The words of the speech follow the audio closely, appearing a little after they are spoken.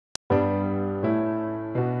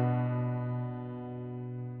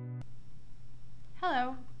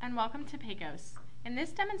and welcome to PECOS. In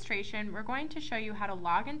this demonstration, we're going to show you how to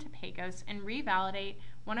log into PECOS and revalidate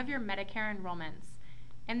one of your Medicare enrollments.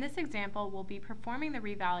 In this example, we'll be performing the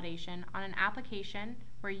revalidation on an application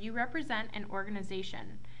where you represent an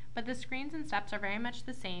organization, but the screens and steps are very much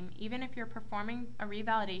the same even if you're performing a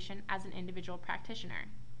revalidation as an individual practitioner.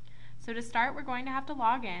 So to start, we're going to have to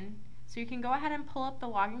log in, so you can go ahead and pull up the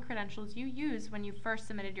login credentials you used when you first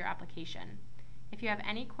submitted your application. If you have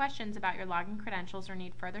any questions about your login credentials or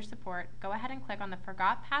need further support, go ahead and click on the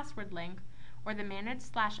Forgot Password link or the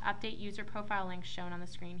Manage/Update User Profile link shown on the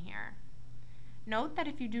screen here. Note that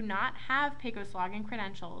if you do not have PECOS login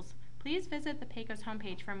credentials, please visit the PECOS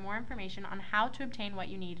homepage for more information on how to obtain what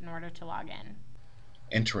you need in order to log in.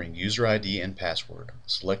 Entering user ID and password.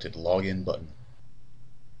 Selected Login button.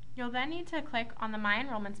 You'll then need to click on the My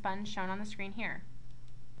Enrollments button shown on the screen here.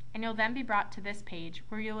 And you'll then be brought to this page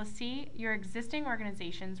where you will see your existing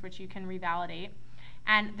organizations which you can revalidate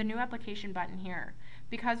and the new application button here.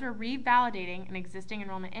 Because we're revalidating an existing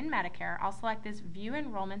enrollment in Medicare, I'll select this View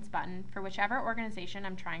Enrollments button for whichever organization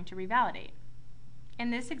I'm trying to revalidate.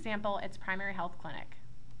 In this example, it's Primary Health Clinic.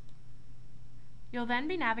 You'll then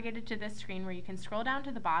be navigated to this screen where you can scroll down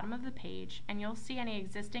to the bottom of the page and you'll see any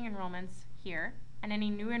existing enrollments here and any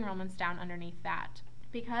new enrollments down underneath that.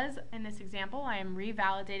 Because in this example I am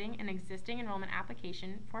revalidating an existing enrollment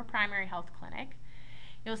application for Primary Health Clinic,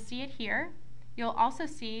 you'll see it here. You'll also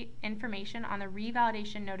see information on the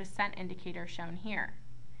revalidation notice sent indicator shown here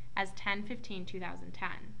as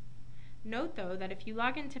 10/15/2010. Note though that if you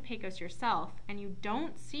log into PECOS yourself and you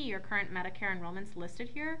don't see your current Medicare enrollments listed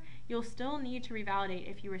here, you'll still need to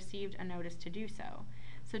revalidate if you received a notice to do so.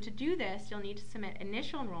 So to do this, you'll need to submit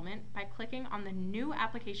initial enrollment by clicking on the New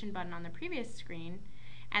Application button on the previous screen,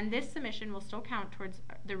 and this submission will still count towards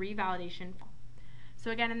the revalidation.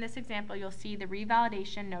 So again, in this example, you'll see the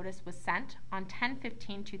revalidation notice was sent on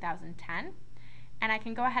 10/15/2010, and I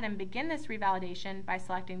can go ahead and begin this revalidation by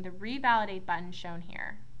selecting the Revalidate button shown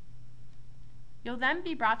here. You'll then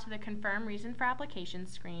be brought to the Confirm Reason for Application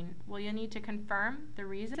screen, where you'll need to confirm the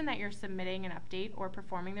reason that you're submitting an update or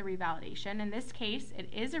performing the revalidation. In this case,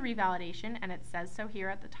 it is a revalidation, and it says so here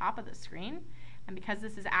at the top of the screen. And because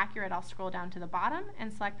this is accurate, I'll scroll down to the bottom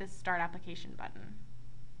and select this Start Application button.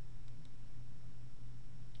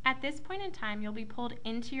 At this point in time, you'll be pulled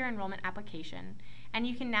into your enrollment application, and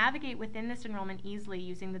you can navigate within this enrollment easily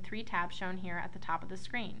using the 3 tabs shown here at the top of the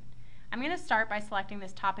screen. I'm going to start by selecting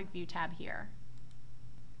this Topic View tab here.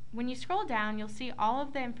 When you scroll down, you'll see all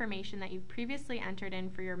of the information that you've previously entered in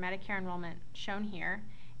for your Medicare enrollment shown here.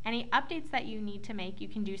 Any updates that you need to make, you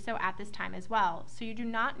can do so at this time as well. So you do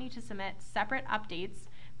not need to submit separate updates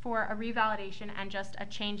for a revalidation and just a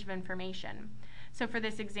change of information. So for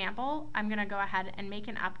this example, I'm going to go ahead and make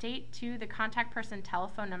an update to the contact person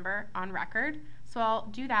telephone number on record. So I'll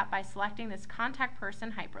do that by selecting this contact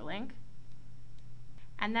person hyperlink.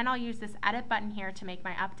 And then I'll use this edit button here to make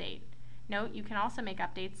my update. Note, you can also make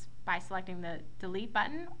updates by selecting the delete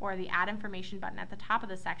button or the add information button at the top of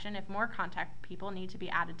the section if more contact people need to be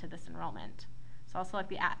added to this enrollment. So I'll select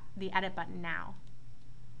the edit button now.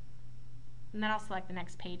 And then I'll select the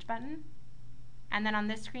next page button. And then on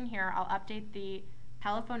this screen here, I'll update the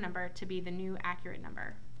telephone number to be the new accurate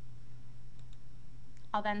number.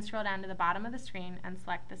 I'll then scroll down to the bottom of the screen and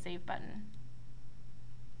select the save button.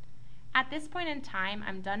 At this point in time,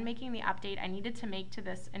 I'm done making the update I needed to make to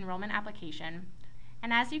this enrollment application.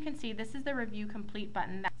 And as you can see, this is the Review Complete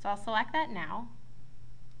button. So I'll select that now.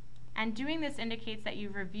 And doing this indicates that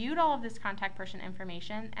you've reviewed all of this contact person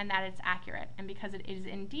information and that it's accurate. And because it is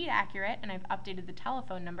indeed accurate and I've updated the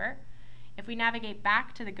telephone number, if we navigate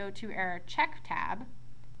back to the Go To Error Check tab,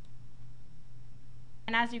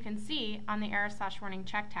 and as you can see on the Error/Warning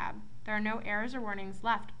Check tab, there are no errors or warnings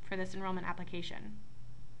left for this enrollment application.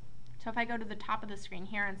 So if I go to the top of the screen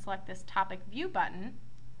here and select this Topic View button,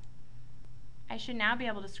 I should now be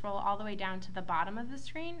able to scroll all the way down to the bottom of the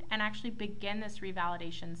screen and actually begin this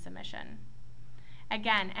revalidation submission.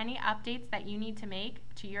 Again, any updates that you need to make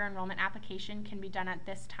to your enrollment application can be done at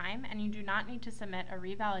this time, and you do not need to submit a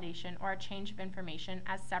revalidation or a change of information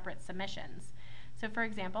as separate submissions. So for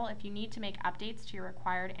example, if you need to make updates to your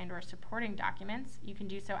required and/or supporting documents, you can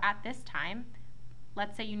do so at this time.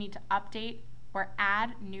 Let's say you need to update or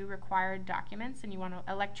add new required documents and you want to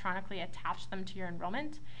electronically attach them to your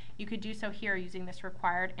enrollment, you could do so here using this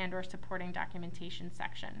required and/or supporting documentation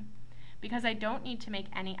section. Because I don't need to make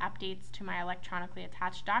any updates to my electronically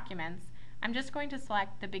attached documents, I'm just going to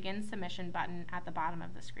select the Begin Submission button at the bottom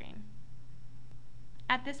of the screen.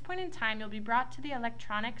 At this point in time, you'll be brought to the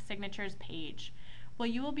Electronic Signatures page, where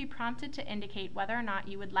you will be prompted to indicate whether or not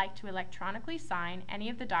you would like to electronically sign any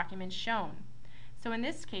of the documents shown. So in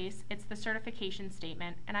this case, it's the certification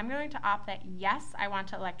statement, and I'm going to opt that yes, I want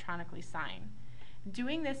to electronically sign.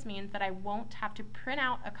 Doing this means that I won't have to print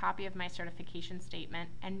out a copy of my certification statement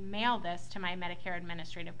and mail this to my Medicare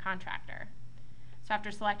administrative contractor. So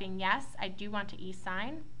after selecting yes, I do want to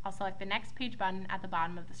e-sign, I'll select the next page button at the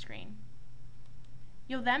bottom of the screen.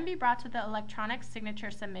 You'll then be brought to the electronic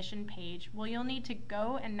signature submission page where you'll need to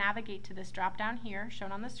go and navigate to this drop down here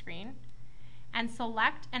shown on the screen and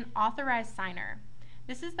select an authorized signer.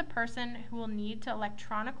 This is the person who will need to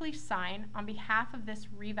electronically sign on behalf of this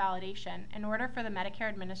revalidation in order for the Medicare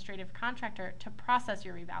administrative contractor to process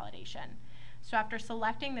your revalidation. So after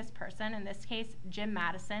selecting this person, in this case Jim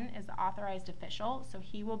Madison is the authorized official, so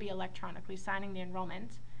he will be electronically signing the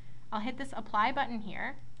enrollment. I'll hit this apply button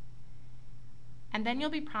here, and then you'll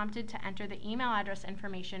be prompted to enter the email address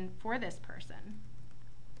information for this person.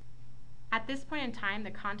 At this point in time,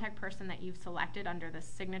 the contact person that you've selected under the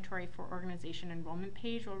Signatory for Organization Enrollment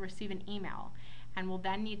page will receive an email and will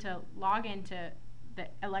then need to log into the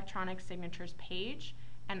electronic signatures page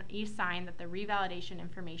and e-sign that the revalidation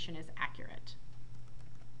information is accurate.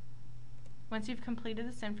 Once you've completed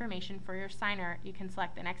this information for your signer, you can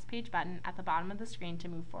select the next page button at the bottom of the screen to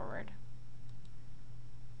move forward.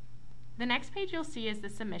 The next page you'll see is the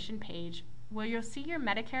submission page, where you'll see your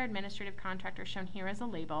Medicare administrative contractor shown here as a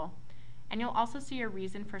label, and you'll also see your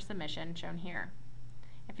reason for submission shown here.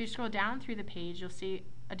 If you scroll down through the page, you'll see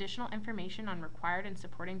additional information on required and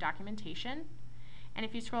supporting documentation, and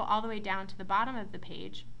if you scroll all the way down to the bottom of the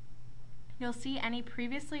page, you'll see any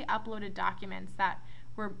previously uploaded documents that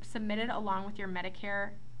were submitted along with your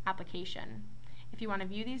Medicare application. If you want to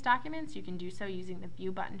view these documents, you can do so using the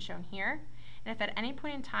View button shown here. And if at any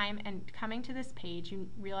point in time and coming to this page you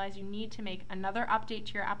realize you need to make another update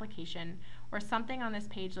to your application or something on this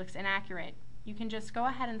page looks inaccurate, you can just go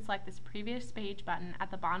ahead and select this previous page button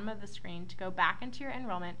at the bottom of the screen to go back into your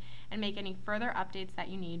enrollment and make any further updates that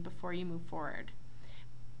you need before you move forward.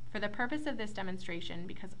 For the purpose of this demonstration,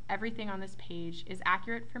 because everything on this page is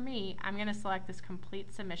accurate for me, I'm going to select this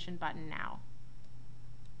Complete Submission button now.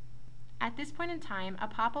 At this point in time, a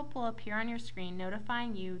pop-up will appear on your screen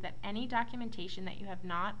notifying you that any documentation that you have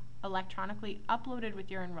not electronically uploaded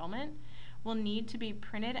with your enrollment will need to be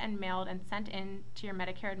printed and mailed and sent in to your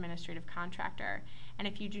Medicare administrative contractor. And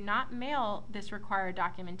if you do not mail this required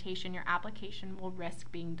documentation, your application will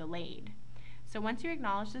risk being delayed. So once you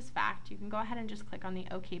acknowledge this fact, you can go ahead and just click on the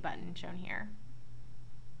OK button shown here.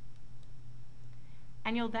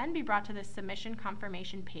 And you'll then be brought to the submission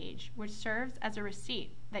confirmation page, which serves as a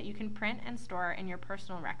receipt that you can print and store in your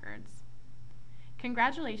personal records.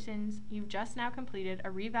 Congratulations, you've just now completed a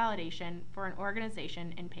revalidation for an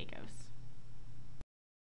organization in PECOS.